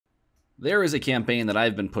There is a campaign that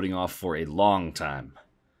I've been putting off for a long time,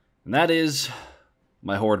 and that is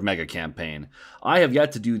my Horde Mega campaign. I have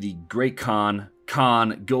yet to do the Great Khan,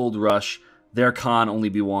 Gold Rush, their Khan only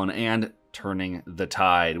be one, and Turning the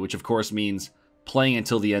Tide, which of course means playing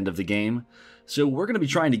until the end of the game. So we're going to be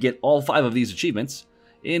trying to get all 5 of these achievements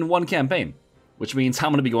in one campaign, which means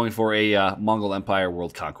I'm going to be going for a Mongol Empire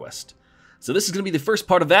World Conquest. So this is going to be the first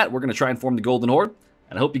part of that. We're going to try and form the Golden Horde,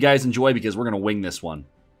 and I hope you guys enjoy because we're going to wing this one.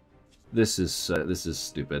 This is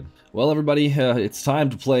stupid. Well, everybody, it's time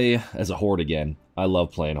to play as a Horde again. I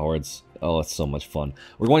love playing Hordes. Oh, it's so much fun.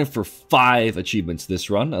 We're going for 5 achievements this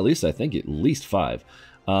run. At least, I think, at least 5.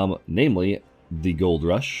 Namely, the Gold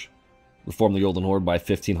Rush. Reform the Golden Horde by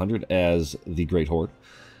 1500 as the Great Horde.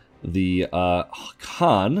 The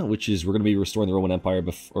Khan, which is we're going to be restoring the Roman Empire,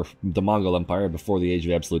 or the Mongol Empire before the Age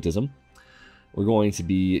of Absolutism. We're going to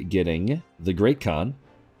be getting the Great Khan,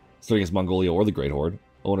 starting as Mongolia or the Great Horde.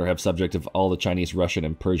 Owner have subject of all the Chinese, Russian,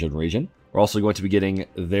 and Persian region. We're also going to be getting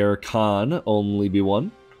their Khan, only be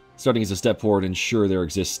one. Starting as a step horde, ensure there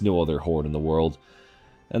exists no other horde in the world.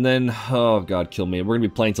 And then, oh god, kill me. We're going to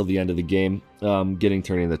be playing till the end of the game,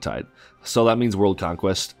 Turning the Tide. So that means World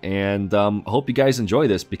Conquest, and I hope you guys enjoy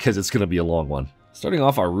this because it's going to be a long one. Starting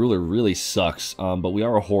off, our ruler really sucks, but we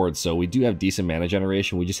are a horde, so we do have decent mana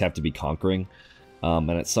generation. We just have to be conquering,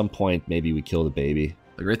 and at some point, maybe we kill the baby.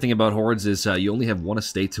 The great thing about hordes is you only have one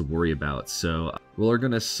estate to worry about. So we're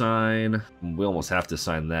going to sign, we almost have to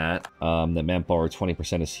sign that. That manpower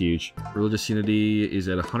 20% is huge. Religious unity is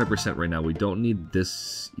at 100% right now. We don't need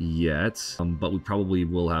this yet, but we probably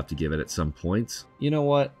will have to give it at some point. You know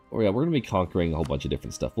what? Oh, yeah, we're going to be conquering a whole bunch of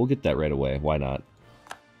different stuff. We'll get that right away. Why not?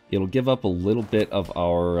 It'll give up a little bit of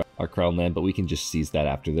our crown land, but we can just seize that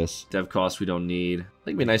after this. Dev costs we don't need. I think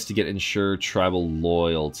it'd be nice to get ensure tribal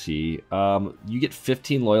loyalty. You get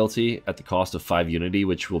 15 loyalty at the cost of 5 unity,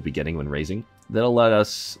 which we'll be getting when raising. That'll let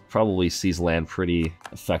us probably seize land pretty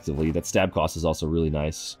effectively. That stab cost is also really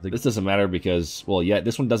nice. This doesn't matter because, well, yeah,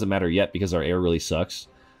 this one doesn't matter yet because our heir really sucks.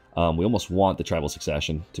 We almost want the tribal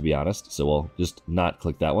succession, to be honest, so we'll just not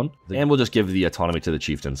click that one. And we'll just give the autonomy to the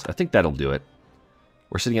chieftains. I think that'll do it.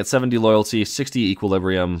 We're sitting at 70 loyalty, 60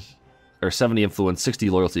 equilibrium, or 70 influence, 60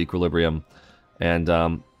 loyalty equilibrium, and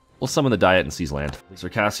we'll summon the Diet and seize land.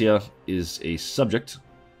 Circassia is a subject.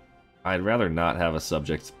 I'd rather not have a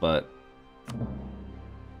subject, but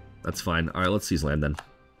that's fine. All right, let's seize land then.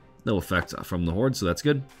 No effect from the Horde, so that's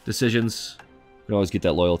good. Decisions, we can always get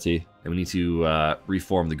that loyalty, and we need to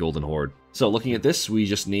reform the Golden Horde. So looking at this, we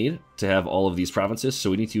just need to have all of these provinces.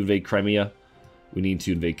 So we need to invade Crimea, we need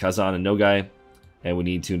to invade Kazan and Nogai, and we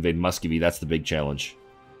need to invade Muscovy. That's the big challenge.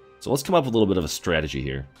 So let's come up with a little bit of a strategy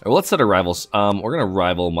here. All right, well, let's set our rivals. We're going to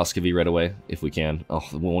rival Muscovy right away, if we can. Oh,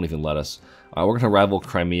 it won't even let us. We're going to rival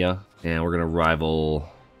Crimea, and we're going to rival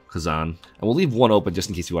Kazan. And we'll leave one open just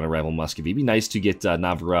in case we want to rival Muscovy. It'd be nice to get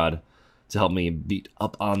Novgorod to help me beat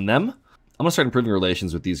up on them. I'm going to start improving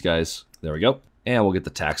relations with these guys. There we go. And we'll get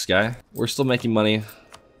the tax guy. We're still making money.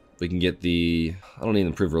 We can get the... I don't need to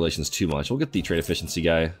improve relations too much. We'll get the trade efficiency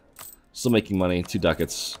guy. Still making money, 2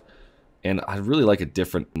 ducats. And I really like a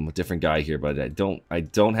different guy here, but I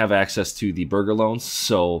don't have access to the burger loans,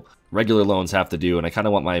 so regular loans have to do, and I kind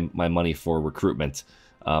of want my money for recruitment.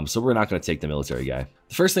 So we're not going to take the military guy.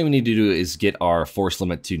 The first thing we need to do is get our force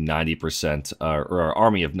limit to 90%, or our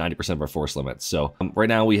army of 90% of our force limit. So right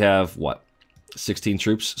now we have, what, 16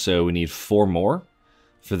 troops, so we need 4 more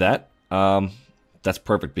for that. That's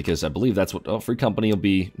perfect, because I believe that's what, free company will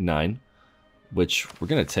be 9. Which we're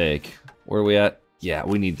gonna take. Where are we at? Yeah,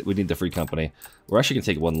 we need the free company. We're actually gonna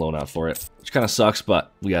take 1 loan out for it, which kind of sucks,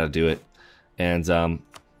 but we gotta do it. And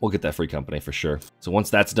we'll get that free company for sure. So once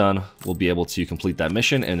that's done, we'll be able to complete that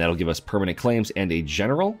mission, and that'll give us permanent claims and a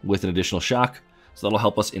general with an additional shock. So that'll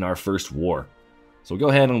help us in our first war. So we'll go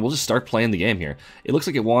ahead and we'll just start playing the game here. It looks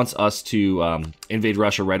like it wants us to invade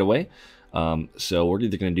Russia right away. So we're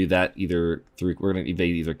either going to do that we're going to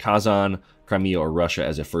invade either Kazan, Crimea, or Russia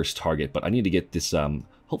as a first target. But I need to get this,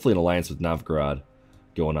 hopefully an alliance with Novgorod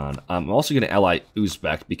going on. I'm also going to ally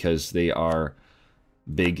Uzbek because they are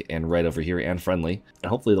big and right over here and friendly. And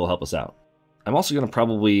hopefully they'll help us out. I'm also going to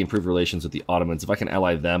probably improve relations with the Ottomans. If I can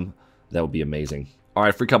ally them, that would be amazing. All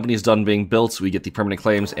right, free company is done being built. We get the permanent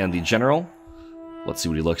claims and the general. Let's see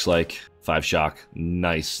what he looks like. 5 shock.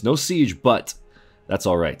 Nice. No siege, but that's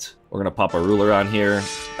all right. We're going to pop our ruler on here.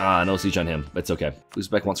 No siege on him. It's okay.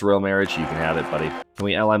 Uzbek wants a royal marriage. You can have it, buddy. Can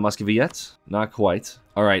we ally Muscovy yet? Not quite.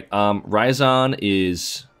 All right. Ryazan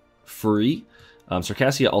is free.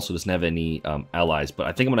 Circassia also doesn't have any allies, but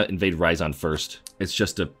I think I'm going to invade Ryazan first. It's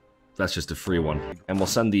just to That's just a free one. And we'll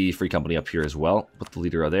send the free company up here as well. Put the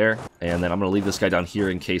leader there. And then I'm going to leave this guy down here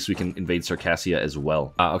in case we can invade Circassia as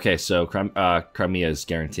well. Okay, so Crimea is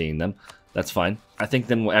guaranteeing them. That's fine. I think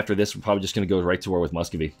then after this, we're probably just going to go right to war with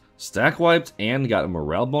Muscovy. Stack wiped and got a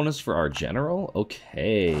morale bonus for our general?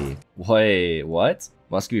 Okay. Wait, what?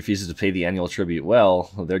 Muscovy refuses to pay the annual tribute. Well,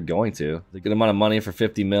 they're going to. The good amount of money for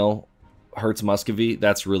 50 mil hurts Muscovy.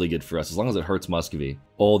 That's really good for us, as long as it hurts Muscovy.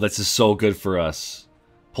 Oh, this is so good for us.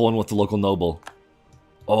 Pulling with the local noble.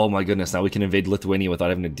 Oh my goodness, now we can invade Lithuania without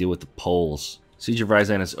having to deal with the Poles. Siege of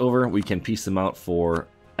Ryazan is over. We can piece them out for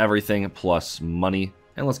everything plus money.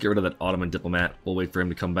 And let's get rid of that Ottoman diplomat. We'll wait for him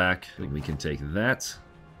to come back. We can take that.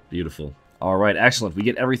 Beautiful. Alright, excellent. We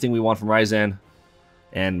get everything we want from Ryazan.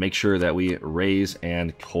 And make sure that we raise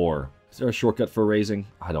and core. Is there a shortcut for raising?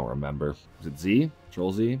 I don't remember. Is it Z?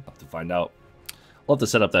 Control Z? I'll have to find out. We'll have to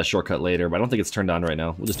set up that shortcut later, but I don't think it's turned on right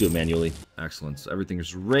now. We'll just do it manually. Excellent. So everything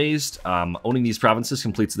is raised. Owning these provinces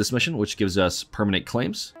completes this mission, which gives us permanent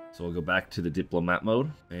claims. So we'll go back to the diplomat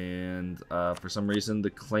mode. And for some reason, the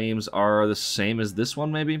claims are the same as this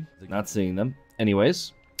one, maybe? Not seeing them.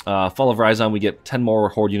 Anyways, Fall of Ryazan, we get 10 more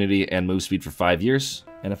horde unity and move speed for 5 years.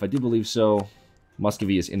 And if I do believe so,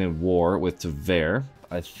 Muscovy is in a war with Tver.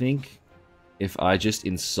 I think if I just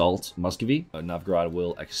insult Muscovy, Novgorod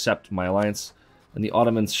will accept my alliance. And the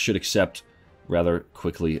Ottomans should accept rather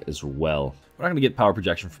quickly as well. We're not going to get power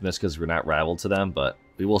projection from this because we're not rival to them, but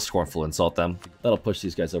we will scornful insult them. That'll push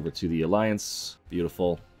these guys over to the alliance.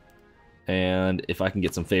 Beautiful. And if I can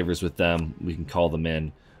get some favors with them, we can call them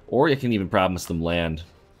in. Or you can even promise them land.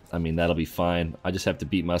 I mean, that'll be fine. I just have to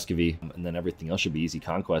beat Muscovy, and then everything else should be easy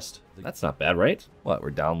conquest. That's not bad, right? What, we're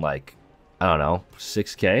down like, I don't know,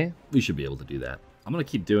 6k? We should be able to do that. I'm going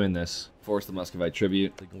to keep doing this. Force the Muscovite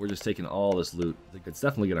tribute. We're just taking all this loot. It's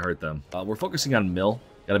definitely going to hurt them. We're focusing on mill.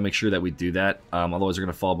 Got to make sure that we do that. Otherwise, we're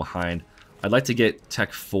going to fall behind. I'd like to get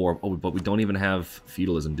Tech 4. Oh, but we don't even have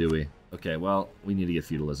feudalism, do we? Okay, well, we need to get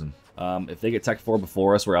feudalism. If they get Tech 4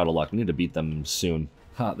 before us, we're out of luck. We need to beat them soon.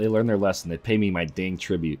 They learned their lesson. They pay me my dang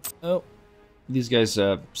tribute. Oh, these guys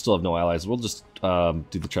still have no allies. We'll just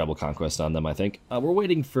do the tribal conquest on them, I think. We're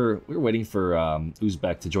waiting for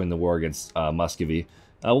Uzbek to join the war against Muscovy.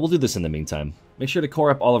 We'll do this in the meantime. Make sure to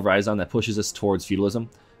core up all of Ryazan. That pushes us towards feudalism.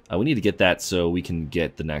 We need to get that so we can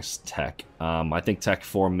get the next tech. I think Tech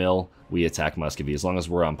 4 mil, we attack Muscovy as long as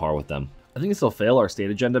we're on par with them. I think this will fail our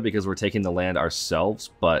state agenda because we're taking the land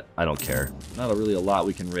ourselves, but I don't care. Not really a lot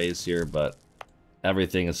we can raise here, but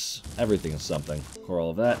everything is something. Core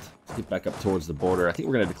all of that. Let's get back up towards the border. I think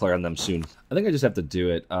we're going to declare on them soon. I think I just have to do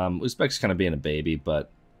it. Uzbek's kind of being a baby,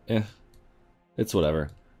 but it's whatever.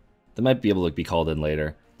 They might be able to be called in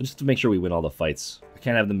later. But just to make sure we win all the fights. I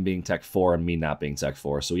can't have them being Tech 4 and me not being Tech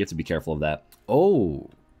 4, so we have to be careful of that. Oh,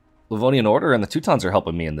 Livonian Order and the Teutons are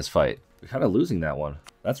helping me in this fight. We're kind of losing that one.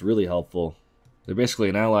 That's really helpful. They're basically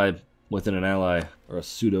an ally within an ally, or a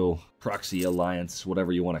pseudo-proxy alliance,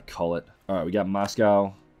 whatever you want to call it. Alright, we got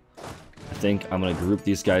Moscow. I think I'm going to group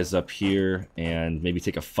these guys up here and maybe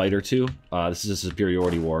take a fight or two. This is a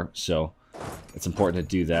superiority war, so it's important to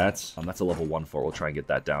do that. That's a level 1 fort. We'll try and get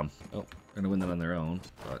that down. Oh, they're going to win that on their own,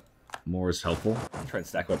 but more is helpful. I'm trying to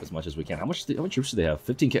stack up as much as we can. How much troops do they have?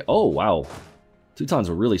 15k. Oh, wow. Teutons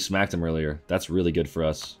were really smacked them earlier. That's really good for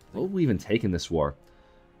us. What would we even take in this war?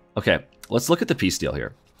 Okay, let's look at the peace deal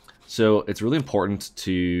here. So it's really important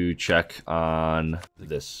to check on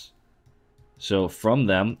this. So from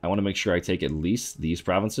them, I want to make sure I take at least these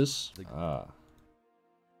provinces. I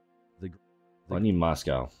need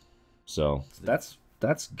Moscow. So that's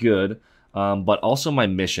good. But also my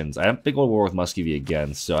missions. I have a big old war with Muscovy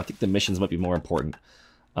again, so I think the missions might be more important.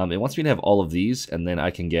 It wants me to have all of these, and then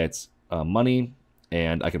I can get money,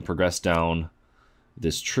 and I can progress down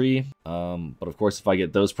this tree. But of course, if I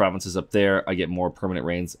get those provinces up there, I get more permanent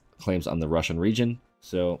reigns claims on the Russian region.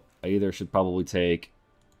 So I either should probably take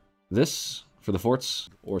this for the forts,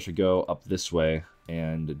 or should go up this way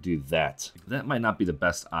and do that. That might not be the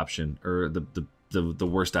best option, or the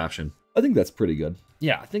worst option. I think that's pretty good.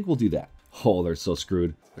 Yeah, I think we'll do that. Oh, they're so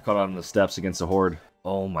screwed. They're caught out on the steps against a horde.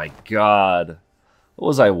 Oh my god. What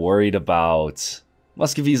was I worried about?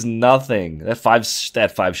 Muscovy's nothing. That five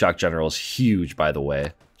shock general is huge, by the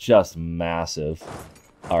way. Just massive.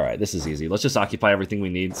 Alright, this is easy. Let's just occupy everything we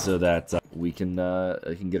need so that we can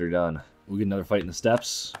get her done. We get another fight in the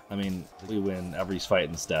steppes. I mean, we win every fight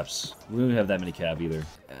in the steppes. We don't have that many cav either.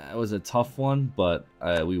 It was a tough one, but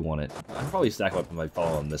we won it. I'd probably stack up if I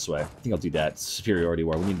follow them this way. I think I'll do that. Superiority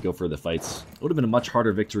war. We need to go for the fights. It would have been a much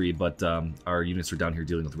harder victory, but our units are down here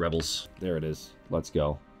dealing with rebels. There it is. Let's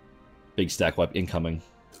go. Big stack wipe incoming.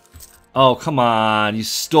 Oh, come on. You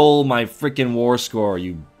stole my freaking war score,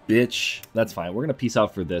 you bitch. That's fine. We're going to peace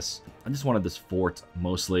out for this. I just wanted this fort,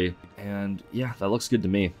 mostly. And yeah, that looks good to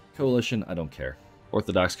me. Coalition, I don't care.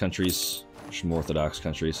 Orthodox countries, some Orthodox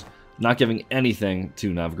countries. Not giving anything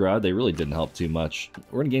to Novgorod. They really didn't help too much.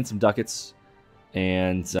 We're going to gain some ducats.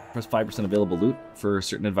 And press 5% available loot for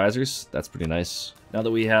certain advisors. That's pretty nice. Now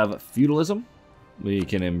that we have feudalism, we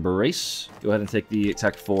can embrace. Go ahead and take the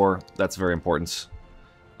Tech 4. That's very important.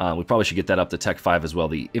 We probably should get that up to Tech 5 as well.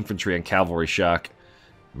 The infantry and cavalry shock,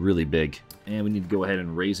 really big. And we need to go ahead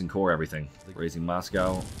and raise and core everything. Raising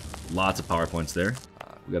Moscow. Lots of power points there.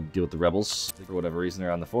 We got to deal with the rebels. For whatever reason,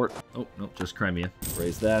 they're on the fort. Oh, no, just Crimea.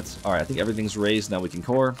 Raise that. All right, I think everything's raised. Now we can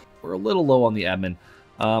core. We're a little low on the admin.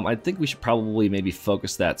 I think we should probably maybe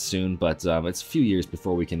focus that soon, but it's a few years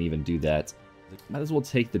before we can even do that. Might as well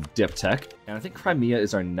take the Dip Tech. And I think Crimea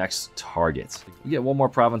is our next target. We get one more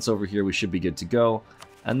province over here, we should be good to go.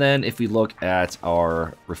 And then if we look at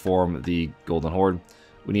our reform, the Golden Horde,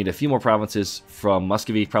 we need a few more provinces from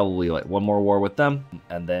Muscovy, probably like one more war with them,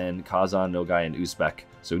 and then Kazan, Nogai, and Uzbek.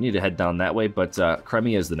 So we need to head down that way, but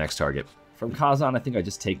Crimea is the next target. From Kazan, I think I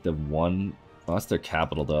just take the one... Oh, that's their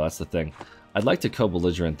capital, though. That's the thing. I'd like to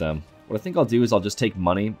co-belligerent them. What I think I'll do is I'll just take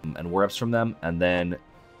money and war-ups from them, and then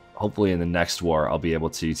hopefully in the next war I'll be able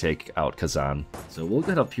to take out Kazan. So we'll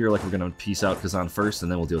get up here like we're going to peace out Kazan first,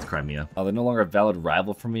 and then we'll deal with Crimea. Oh, they're no longer a valid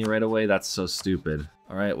rival for me right away? That's so stupid.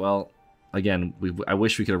 Alright, well... Again, I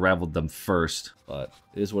wish we could have raveled them first, but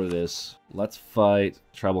it is what it is. Let's fight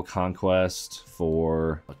Tribal Conquest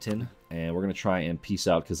for Tin, and we're going to try and peace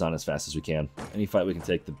out Kazan as fast as we can. Any fight we can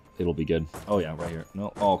take, it'll be good. Oh yeah, right here.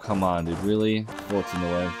 No, oh come on, dude, really? Fort's in the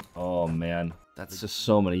way. Oh man, that's just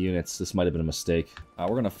so many units. This might have been a mistake. We're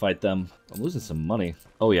going to fight them. I'm losing some money.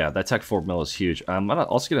 Oh yeah, that Tech 4 mill is huge. I'm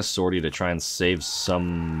also going to sortie to try and save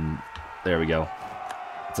some... There we go.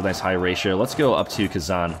 It's a nice high ratio. Let's go up to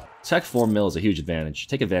Kazan. Tech 4 mill is a huge advantage.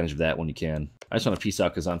 Take advantage of that when you can. I just want to peace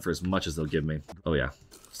out Kazan for as much as they'll give me. Oh yeah.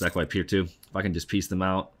 Stack wipe here too. If I can just piece them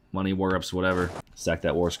out. Money, war-ups, whatever. Stack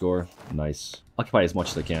that war score. Nice. Occupy as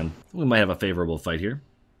much as I can. We might have a favorable fight here.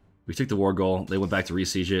 We took the war goal. They went back to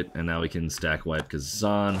resiege it. And now we can stack wipe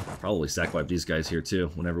Kazan. Probably stack wipe these guys here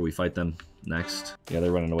too whenever we fight them next. Yeah,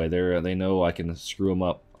 they're running away. They know I can screw them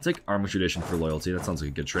up. I'll take Armor Tradition for loyalty. That sounds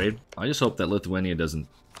like a good trade. I just hope that Lithuania doesn't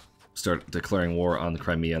start declaring war on the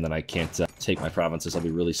Crimea, and then I can't take my provinces. I'll be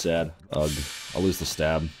really sad. Ugh. I'll lose the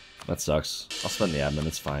stab. That sucks. I'll spend the admin.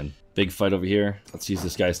 It's fine. Big fight over here. Let's use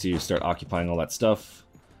this guys to start occupying all that stuff.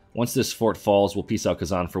 Once this fort falls, we'll peace out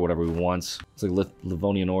Kazan for whatever we want. It's like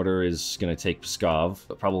Livonian Order is going to take Pskov,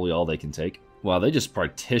 but probably all they can take. Wow, they just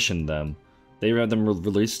partitioned them. They had them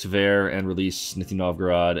release Tver and release Nizhny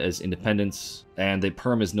Novgorod as independents, and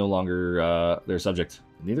Perm is no longer their subject.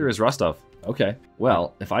 Neither is Rostov. Okay,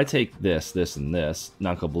 well, if I take this, and this,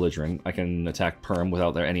 non-co-belligerent, I can attack Perm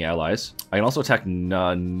without any allies. I can also attack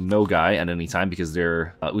Nogai at any time because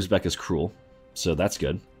their Uzbek is cruel, so that's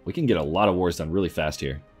good. We can get a lot of wars done really fast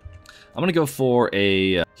here. I'm going to go for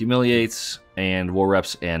a Humiliate and War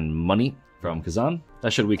Reps and Money from Kazan.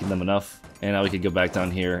 That should weaken them enough. And now we can go back down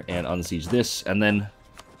here and unsiege this, and then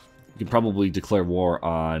we can probably declare war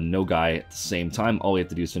on Nogai at the same time. All we have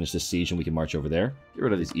to do is finish this siege and we can march over there. Get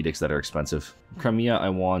rid of these edicts that are expensive. Crimea, I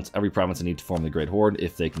want every province I need to form the Great Horde,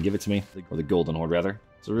 if they can give it to me. Or the Golden Horde, rather.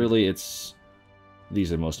 So really,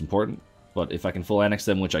 these are most important. But if I can full annex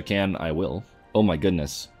them, which I can, I will. Oh my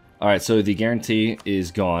goodness. Alright, so the guarantee is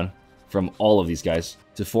gone from all of these guys.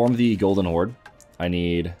 To form the Golden Horde, I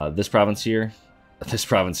need this province here, this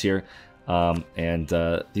province here,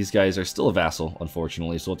 these guys are still a vassal,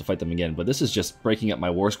 unfortunately, so we'll have to fight them again. But this is just breaking up my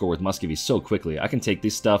war score with Muscovy so quickly. I can take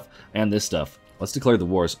this stuff and this stuff. Let's declare the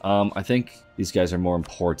wars. I think these guys are more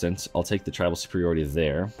important. I'll take the tribal superiority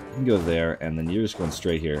there. You can go there, and then you're just going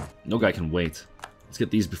straight here. No guy can wait. Let's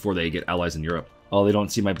get these before they get allies in Europe. Oh, they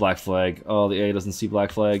don't see my black flag. Oh, the A doesn't see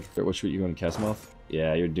black flag. Which route you going to Kasimov?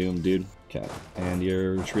 Yeah, you're doomed, dude. Okay, and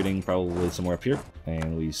you're retreating probably somewhere up here.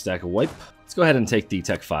 And we stack a wipe. Let's go ahead and take the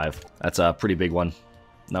Tech 5. That's a pretty big one.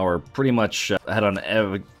 Now we're pretty much ahead on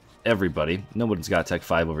everybody. Nobody's got Tech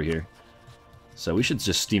 5 over here. So we should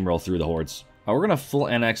just steamroll through the hordes. We're going to full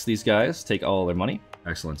annex these guys, take all their money.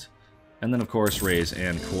 Excellent. And then, of course, raise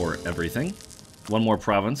and core everything. One more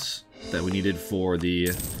province that we needed for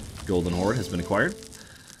the Golden Horde has been acquired.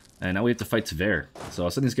 And now we have to fight Tver. So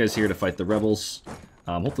I'll send these guys here to fight the rebels.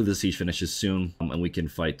 Hopefully the siege finishes soon, and we can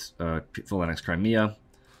fight full annex Crimea,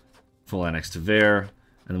 full annex Tver,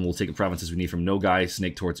 and then we'll take the provinces we need from Nogai,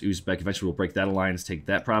 snake towards Uzbek. Eventually we'll break that alliance, take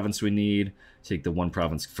that province we need, take the one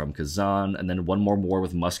province from Kazan, and then one more war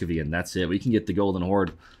with Muscovy, and that's it. We can get the Golden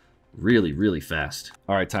Horde Really, really fast.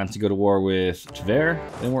 All right, time to go to war with Tver.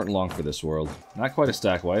 They weren't long for this world. Not quite a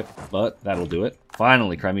stack wipe, but that'll do it.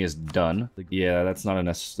 Finally, Crimea's done. Yeah, that's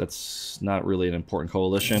not really an important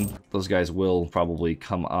coalition. Those guys will probably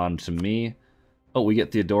come on to me. Oh, we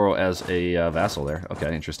get Theodoro as a vassal there.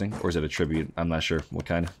 Okay, interesting. Or is it a tribute? I'm not sure what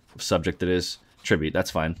kind of subject it is. Tribute, that's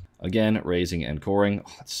fine. Again, raising and coring.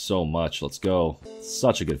 Oh, that's so much. Let's go.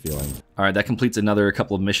 Such a good feeling. All right, that completes another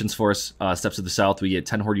couple of missions for us. Steps to the south, we get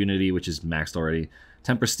 10 Horde Unity, which is maxed already.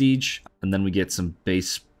 10 Prestige, and then we get some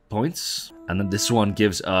base points. And then this one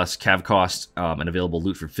gives us cav cost and available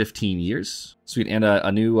loot for 15 years. Sweet, and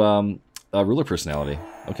a new ruler personality.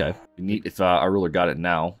 Okay, neat if our ruler got it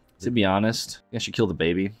now. To be honest, I should kill the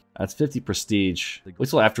baby. That's 50 prestige. Wait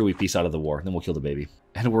till after we peace out of the war, then we'll kill the baby.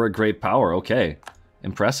 And we're a great power, okay.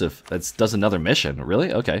 Impressive. That does another mission,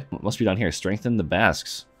 really? Okay. Must be down here. Strengthen the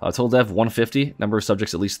Basques. Total dev 150. Number of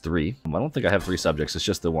subjects at least 3. I don't think I have 3 subjects, it's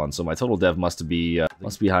just the 1. So my total dev must be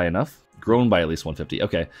high enough. Grown by at least 150.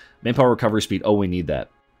 Okay. Manpower recovery speed. Oh, we need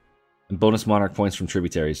that. And bonus monarch points from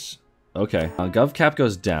tributaries. Okay. Gov cap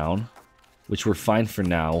goes down, which we're fine for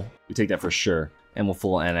now. We take that for sure. And we'll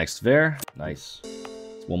full annex Tver. Nice.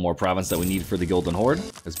 One more province that we need for the Golden Horde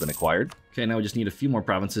has been acquired. Okay, now we just need a few more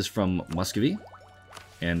provinces from Muscovy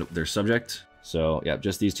and their subject. So, yeah,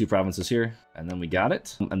 just these 2 provinces here. And then we got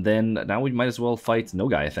it. And then now we might as well fight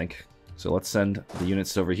Nogai, I think. So let's send the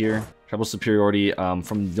units over here. Tribal superiority.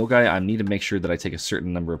 From Nogai, I need to make sure that I take a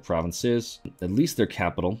certain number of provinces. At least their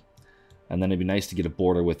capital. And then it'd be nice to get a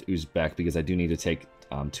border with Uzbek because I do need to take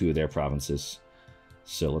 2 of their provinces.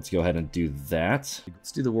 So let's go ahead and do that.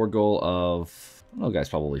 Let's do the war goal of... Oh, guys,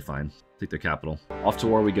 probably fine. Take their capital. Off to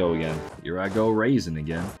war we go again. Here I go raising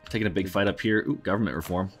again. Taking a big fight up here. Ooh, government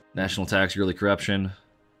reform. National tax, yearly corruption.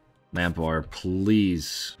 Manpower,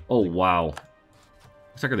 please. Oh, wow. What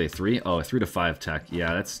tech are they? 3? Oh, 3 to 5 tech.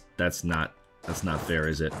 Yeah, that's not fair,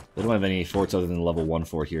 is it? They don't have any forts other than the level 1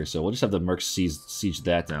 fort here, so we'll just have the mercs siege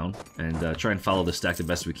that down and try and follow the stack the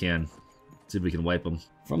best we can. See if we can wipe them.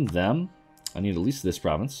 From them, I need at least this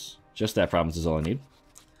province. Just that province is all I need.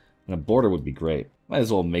 And a border would be great. Might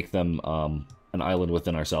as well make them an island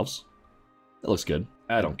within ourselves. That looks good.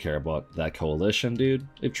 I don't care about that coalition, dude.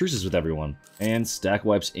 They have truces with everyone. And stack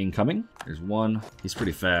wipes incoming. There's one. He's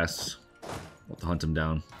pretty fast. We'll have to hunt him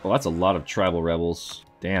down. Oh, that's a lot of tribal rebels.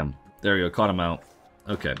 Damn. There we go. Caught him out.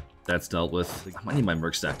 Okay. That's dealt with. I might need my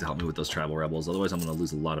merc stack to help me with those tribal rebels. Otherwise, I'm going to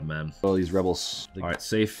lose a lot of men. Oh, these rebels. All right,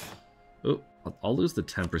 safe. Oh, I'll lose the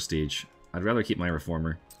 10 prestige. I'd rather keep my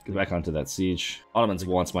reformer. Get back onto that siege. Ottomans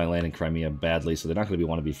wants my land in Crimea badly, so they're not going to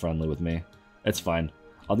want to be friendly with me. It's fine.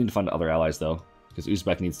 I'll need to find other allies, though, because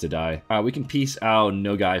Uzbek needs to die. All right, we can peace out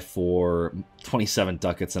Nogai for 27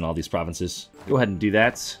 ducats in all these provinces. Go ahead and do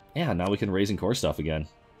that. Yeah, now we can raise and core stuff again.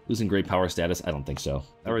 Losing great power status? I don't think so.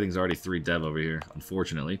 Everything's already 3 dev over here,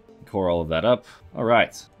 unfortunately. Core all of that up. All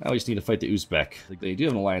right, now we just need to fight the Uzbek. They do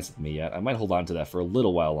have an alliance with me yet. I might hold on to that for a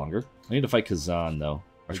little while longer. I need to fight Kazan, though.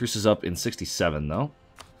 Our truce is up in 67, though.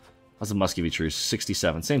 How's the Muscovy truce?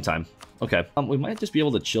 67, same time. Okay, we might just be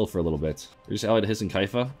able to chill for a little bit. We're just allied to His and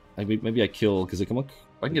Kaifa. Maybe I kill, because I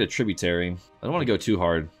can get a tributary. I don't want to go too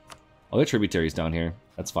hard. I'll get tributaries down here.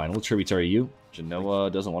 That's fine. We'll tributary you. Genoa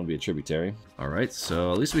doesn't want to be a tributary. Alright,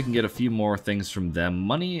 so at least we can get a few more things from them.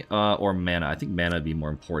 Money or mana. I think mana would be more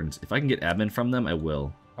important. If I can get admin from them, I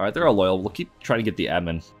will. Alright, they're all loyal. We'll keep trying to get the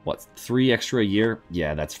admin. What, 3 extra a year?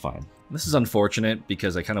 Yeah, that's fine. This is unfortunate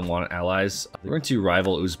because I kind of want allies. We're going to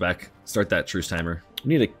rival Uzbek. Start that truce timer.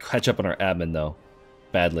 We need to catch up on our admin, though.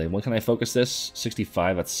 Badly. When can I focus this?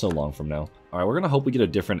 65? That's so long from now. Alright, we're gonna hope we get a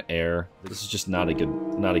different heir. This is just not a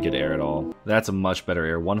good heir at all. That's a much better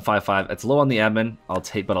heir. 155. It's low on the admin. I'll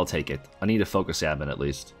take it. I need to focus admin at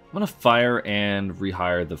least. I'm gonna fire and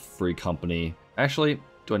rehire the free company. Actually,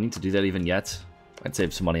 do I need to do that even yet? I'd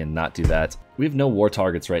save some money and not do that. We have no war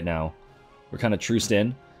targets right now. We're kind of truced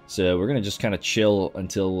in, so we're gonna just kind of chill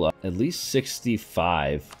until at least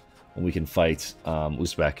 65 when we can fight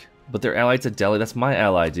Uzbek. But they're allied to Delhi. That's my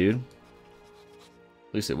ally, dude.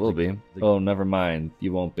 At least it will be. Oh, never mind.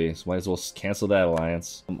 You won't be. So might as well cancel that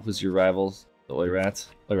alliance. Who's your rivals? The Oyrat?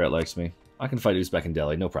 Oyrat likes me. I can fight Uzbek and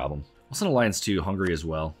Delhi, no problem. I'll send alliance to Hungary as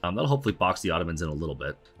well. That'll hopefully box the Ottomans in a little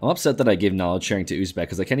bit. I'm upset that I gave knowledge sharing to Uzbek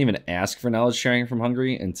because I can't even ask for knowledge sharing from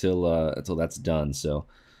Hungary until that's done. So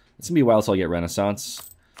it's gonna be a while till I get Renaissance.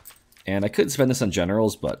 And I could spend this on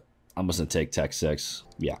generals, but I'm just gonna take Tech 6.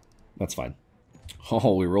 Yeah, that's fine.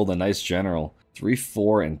 Oh, we rolled a nice general. 3,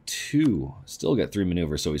 4, and 2. Still get 3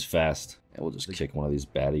 maneuvers, so he's fast. And we'll just kick one of these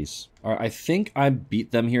baddies. Alright, I think I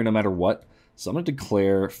beat them here no matter what. So I'm going to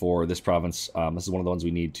declare for this province. This is one of the ones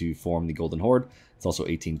we need to form the Golden Horde. It's also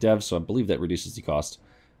 18 devs, so I believe that reduces the cost.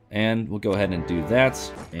 And we'll go ahead and do that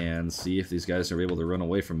and see if these guys are able to run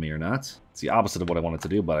away from me or not. It's the opposite of what I wanted to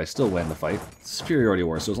do, but I still win the fight. It's superiority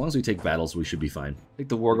war, so as long as we take battles, we should be fine. Take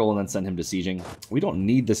the war goal and then send him to sieging. We don't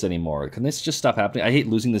need this anymore. Can this just stop happening? I hate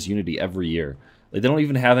losing this unity every year. Like, they don't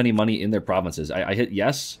even have any money in their provinces. I hit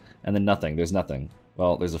yes, and then nothing. There's nothing.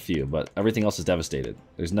 Well, there's a few, but everything else is devastated.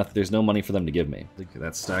 There's no money for them to give me. Look at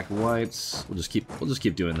that stack wipes. We'll just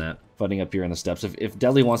keep doing that. Fighting up here in the steppes. If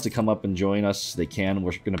Delhi wants to come up and join us, they can.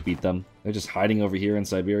 We're gonna beat them. They're just hiding over here in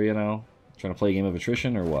Siberia now. Trying to play a game of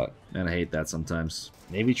attrition or what? Man, I hate that sometimes.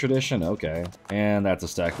 Navy tradition? Okay. And that's a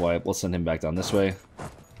stack wipe. We'll send him back down this way.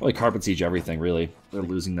 Probably carpet siege everything, really. They're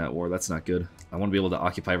losing that war. That's not good. I want to be able to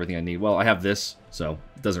occupy everything I need. Well, I have this, so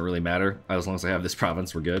it doesn't really matter. As long as I have this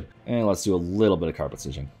province, we're good. And let's do a little bit of carpet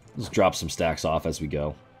sieging. Just drop some stacks off as we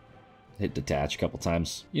go. Hit detach a couple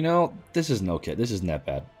times. You know, this isn't okay. This isn't that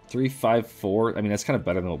bad. 3, 5, 4. I mean, that's kind of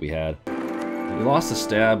better than what we had. We lost the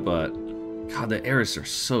stab, but God, the heirs are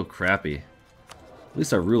so crappy. At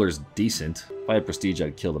least our ruler's decent. If I had prestige,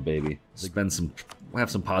 I'd kill the baby. We'll have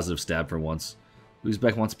some positive stab for once.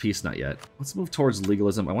 Uzbek wants peace, not yet. Let's move towards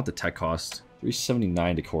legalism. I want the tech cost.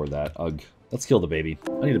 379 to core that. Ugh. Let's kill the baby.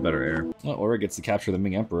 I need a better heir. Well, Aura gets to capture the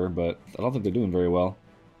Ming Emperor, but I don't think they're doing very well.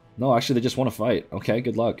 No, actually, they just want to fight. Okay,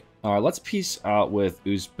 good luck. All right, let's peace out with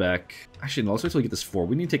Uzbek. Actually, no, let's wait till we get this 4.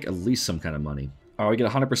 We need to take at least some kind of money. All right, we get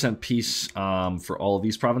 100% peace for all of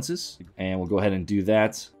these provinces, and we'll go ahead and do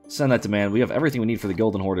that. Send that demand. We have everything we need for the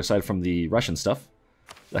Golden Horde aside from the Russian stuff.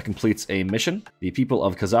 That completes a mission. The people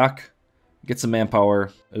of Kazakh get some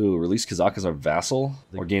manpower. Ooh, release Kazakh as our vassal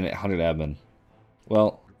or gain 100 admin.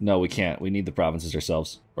 Well, no, we can't. We need the provinces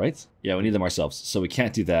ourselves, right? Yeah, we need them ourselves, so we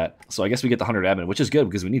can't do that. So I guess we get the 100 admin, which is good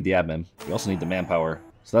because we need the admin. We also need the manpower.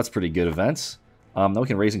 So that's pretty good events. Then we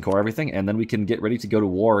can raise and core everything, and then we can get ready to go to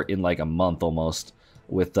war in like a month almost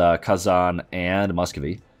with Kazan and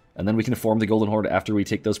Muscovy. And then we can form the Golden Horde after we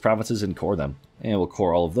take those provinces and core them. And we'll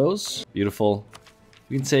core all of those. Beautiful.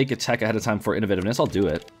 We can take a tech ahead of time for innovativeness. I'll do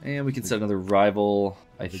it. And we can set another rival.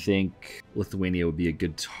 I think Lithuania would be a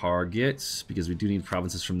good target because we do need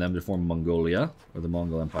provinces from them to form Mongolia, or the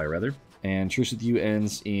Mongol Empire rather. And truce with you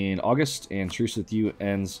ends in August, and truce with you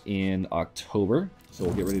ends in October. So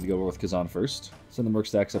we'll get ready to go with Kazan first. Send the merc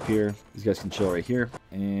stacks up here. These guys can chill right here.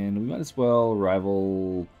 And we might as well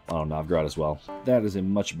rival, Novgorod as well. That is a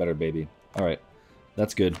much better baby. All right,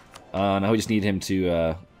 that's good. Now we just need him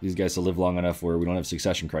to, these guys to live long enough where we don't have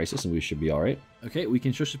succession crisis, and we should be all right. Okay, we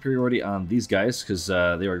can show superiority on these guys because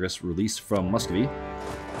they are just released from Muscovy.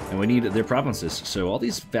 And we need their provinces. So all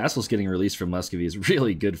these vassals getting released from Muscovy is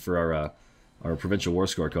really good for our provincial war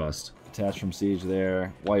score cost. Detach from siege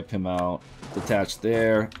there, wipe him out, detach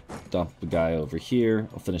there, dump the guy over here.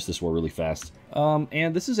 I'll finish this war really fast.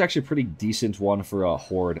 And this is actually a pretty decent one for a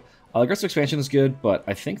horde. Aggressive expansion is good, but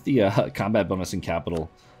I think the combat bonus in capital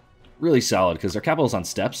really solid because their capital is on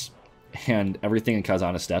steppes, and everything in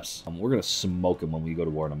Kazan is steppes. We're gonna smoke them when we go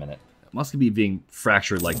to war in a minute. Muscovy being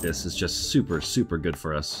fractured like this is just super, super good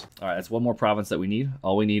for us. All right, that's one more province that we need.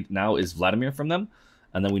 All we need now is Vladimir from them,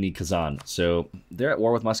 and then we need Kazan. So they're at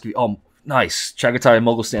war with Muscovy. Oh, nice. Chagatai and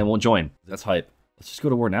Mogulstan won't join. That's hype. Let's just go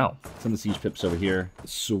to war now. Send the siege pips over here.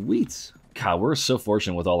 Sweet. God, we're so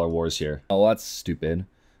fortunate with all our wars here. Oh, that's stupid.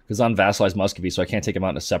 Kazan vassalized Muscovy, so I can't take him out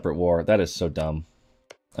in a separate war. That is so dumb.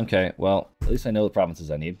 Okay, well, at least I know the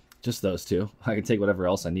provinces I need. Just those two. I can take whatever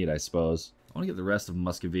else I need, I suppose. I want to get the rest of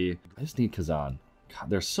Muscovy. I just need Kazan. God,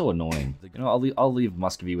 they're so annoying. You know, I'll leave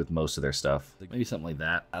Muscovy with most of their stuff. Maybe something like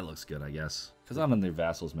that. That looks good, I guess. Kazan and their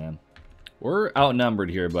vassals, man. We're outnumbered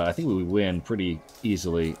here, but I think we win pretty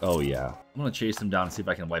easily. Oh, yeah. I'm going to chase them down and see if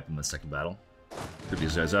I can wipe them in the second battle. Group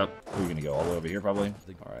these guys up. We're going to go all the way over here, probably.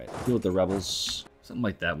 All right. Deal with the rebels. Something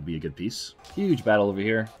like that would be a good piece. Huge battle over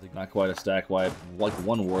here. Not quite a stack wipe. Like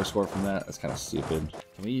one war score from that. That's kind of stupid.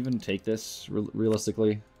 Can we even take this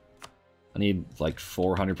realistically? I need like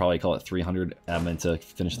 400, probably call it 300 admin to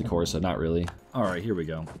finish the course, so not really. All right, here we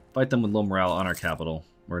go. Fight them with low morale on our capital,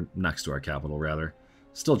 or next to our capital, rather.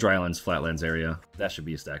 Still drylands, flatlands area. That should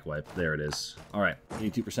be a stack wipe. There it is. All right,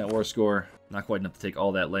 82% war score. Not quite enough to take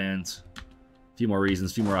all that land. A few more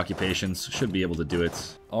reasons, a few more occupations. Should be able to do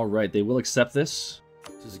it. All right, they will accept this.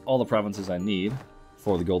 This is all the provinces I need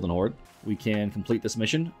for the Golden Horde. We can complete this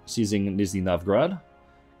mission, seizing Nizhny Novgorod.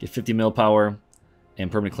 Get 50 mil power and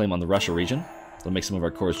permanent claim on the Russia region. That'll make some of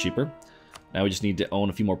our cores cheaper. Now we just need to own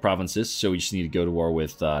a few more provinces, so we just need to go to war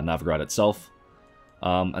with Novgorod itself.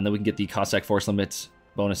 And then we can get the Cossack force limit,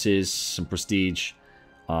 bonuses, some prestige,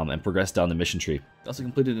 and progress down the mission tree. We also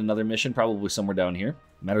completed another mission, probably somewhere down here.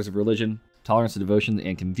 Matters of religion, tolerance to devotion,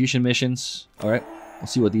 and Confucian missions. All right, we'll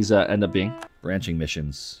see what these end up being. Branching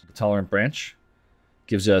missions. Tolerant branch.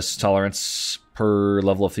 Gives us tolerance per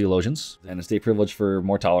level of theologians, and a state privilege for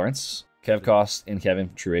more tolerance. Cav cost and cav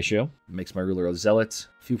infantry ratio. Makes my ruler a zealot.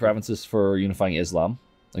 A few provinces for unifying Islam.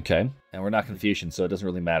 Okay. And we're not Confucian, so it doesn't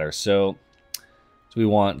really matter. So do we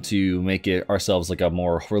want to make it ourselves like a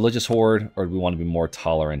more religious horde, or do we want to be more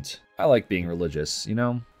tolerant? I like being religious, you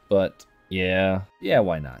know? But yeah,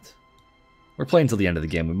 why not? We're playing till the end of the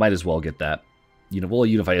game. We might as well get that. You know, we'll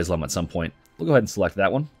unify Islam at some point. We'll go ahead and select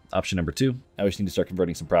that one. Option number 2. Now we just need to start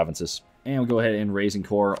converting some provinces. And we'll go ahead and raise and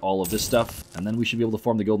core all of this stuff. And then we should be able to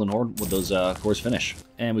form the Golden Horde with those cores finish.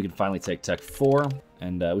 And we can finally take Tech 4.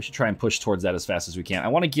 And we should try and push towards that as fast as we can. I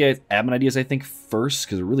want to get admin ideas, I think, first,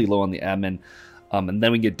 because we're really low on the admin. And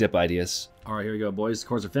then we get dip ideas. All right, here we go, boys. The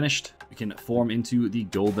cores are finished. We can form into the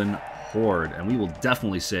Golden Horde. And we will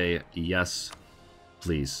definitely say yes,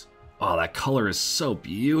 please. Oh, that color is so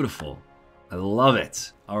beautiful. I love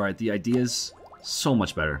it. All right, the ideas, so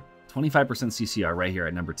much better. 25% CCR right here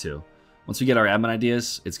at number 2. Once we get our admin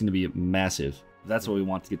ideas, it's going to be massive. That's what we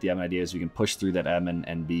want to get the admin ideas. We can push through that admin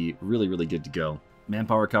and be really, really good to go.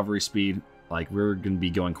 Manpower recovery speed, like we're going to be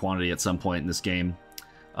going quantity at some point in this game.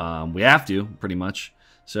 We have to, pretty much.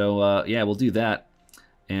 So, yeah, we'll do that.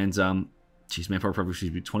 And, geez, manpower recovery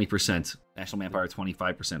speed 20%. National manpower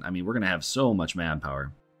 25%. I mean, we're going to have so much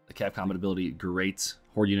manpower. The cap compatibility, great.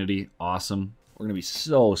 Horde unity, awesome. We're going to be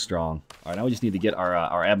so strong. All right, now we just need to get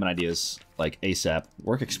our admin ideas, like, ASAP.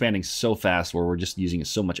 We're expanding so fast where we're just using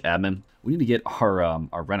so much admin. We need to get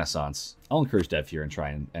our Renaissance. I'll encourage dev here and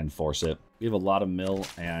try and force it. We have a lot of mill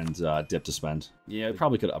and dip to spend. Yeah, we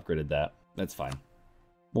probably could have upgraded that. That's fine.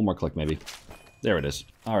 One more click, maybe. There it is.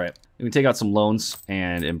 All right. We can take out some loans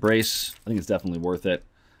and embrace. I think it's definitely worth it.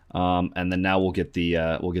 And then now we'll get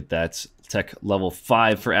that tech level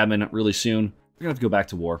 5 for admin really soon. We're going to have to go back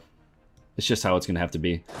to war. It's just how it's going to have to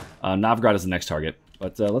be. Novgorod is the next target.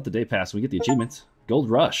 But let the day pass and we get the achievement. Gold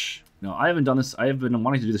Rush. No, I haven't done this. I have been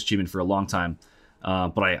wanting to do this achievement for a long time.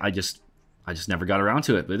 But I just never got around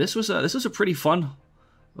to it. But this was a pretty fun,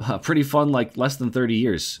 like less than 30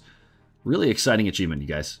 years. Really exciting achievement, you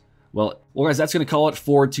guys. Well, guys, that's going to call it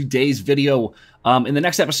for today's video. In the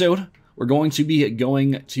next episode, we're going to be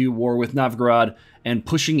going to war with Novgorod and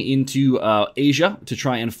pushing into Asia to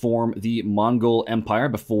try and form the Mongol Empire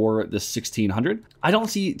before the 1600. I don't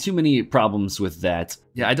see too many problems with that.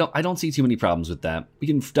 Yeah, I don't see too many problems with that. We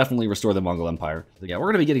can definitely restore the Mongol Empire. But yeah,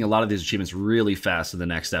 we're going to be getting a lot of these achievements really fast in the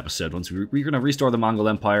next episode. Once we're going to restore the Mongol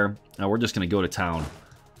Empire, we're just going to go to town.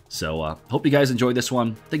 So, hope you guys enjoyed this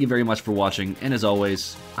one. Thank you very much for watching, and as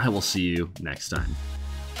always, I will see you next time.